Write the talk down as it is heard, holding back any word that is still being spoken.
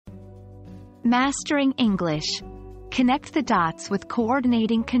Mastering English. Connect the dots with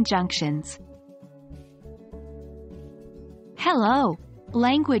coordinating conjunctions. Hello,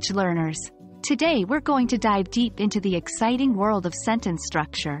 language learners. Today we're going to dive deep into the exciting world of sentence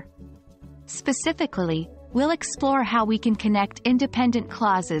structure. Specifically, we'll explore how we can connect independent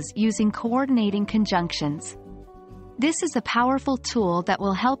clauses using coordinating conjunctions. This is a powerful tool that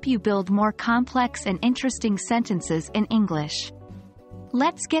will help you build more complex and interesting sentences in English.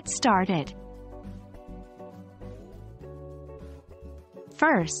 Let's get started.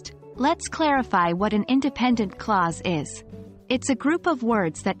 First, let's clarify what an independent clause is. It's a group of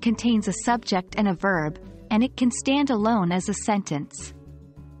words that contains a subject and a verb, and it can stand alone as a sentence.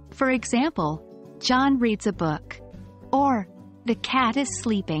 For example, John reads a book. Or, the cat is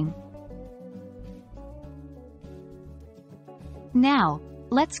sleeping. Now,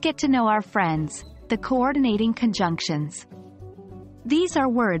 let's get to know our friends, the coordinating conjunctions. These are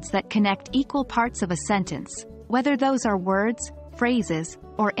words that connect equal parts of a sentence, whether those are words, phrases,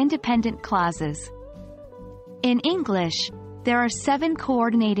 or independent clauses. In English, there are 7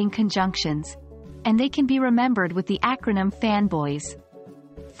 coordinating conjunctions, and they can be remembered with the acronym FANBOYS.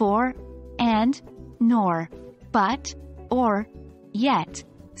 For, and, nor, but, or, yet,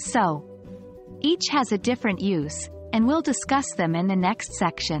 so. Each has a different use, and we'll discuss them in the next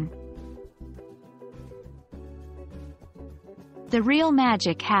section. The real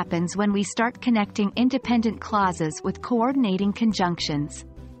magic happens when we start connecting independent clauses with coordinating conjunctions.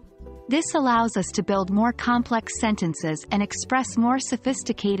 This allows us to build more complex sentences and express more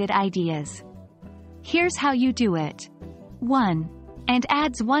sophisticated ideas. Here's how you do it. 1. And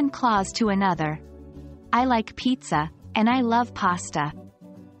adds one clause to another. I like pizza, and I love pasta.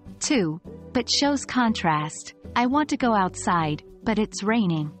 2. But shows contrast. I want to go outside, but it's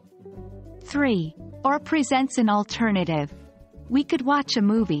raining. 3. Or presents an alternative. We could watch a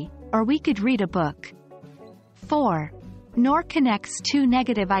movie, or we could read a book. 4. Nor connects 2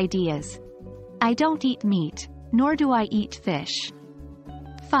 negative ideas. I don't eat meat, nor do I eat fish.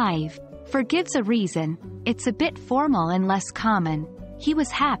 5. For gives a reason. It's a bit formal and less common. He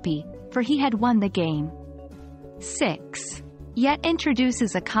was happy, for he had won the game. 6. Yet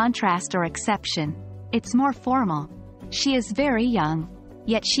introduces a contrast or exception. It's more formal. She is very young,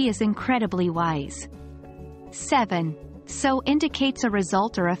 yet she is incredibly wise. 7. So indicates a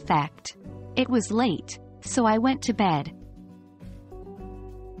result or effect. It was late, so I went to bed.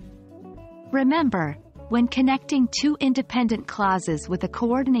 Remember, when connecting 2 independent clauses with a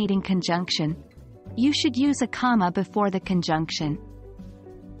coordinating conjunction, you should use a comma before the conjunction.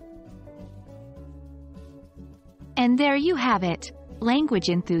 And there you have it, language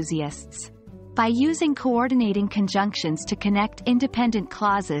enthusiasts. By using coordinating conjunctions to connect independent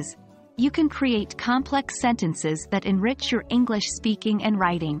clauses, you can create complex sentences that enrich your English speaking and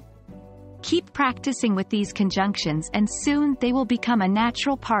writing. Keep practicing with these conjunctions and soon they will become a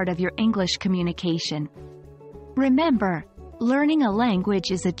natural part of your English communication. Remember, learning a language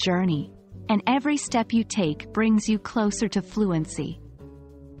is a journey, and every step you take brings you closer to fluency.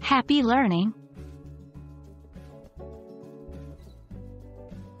 Happy learning!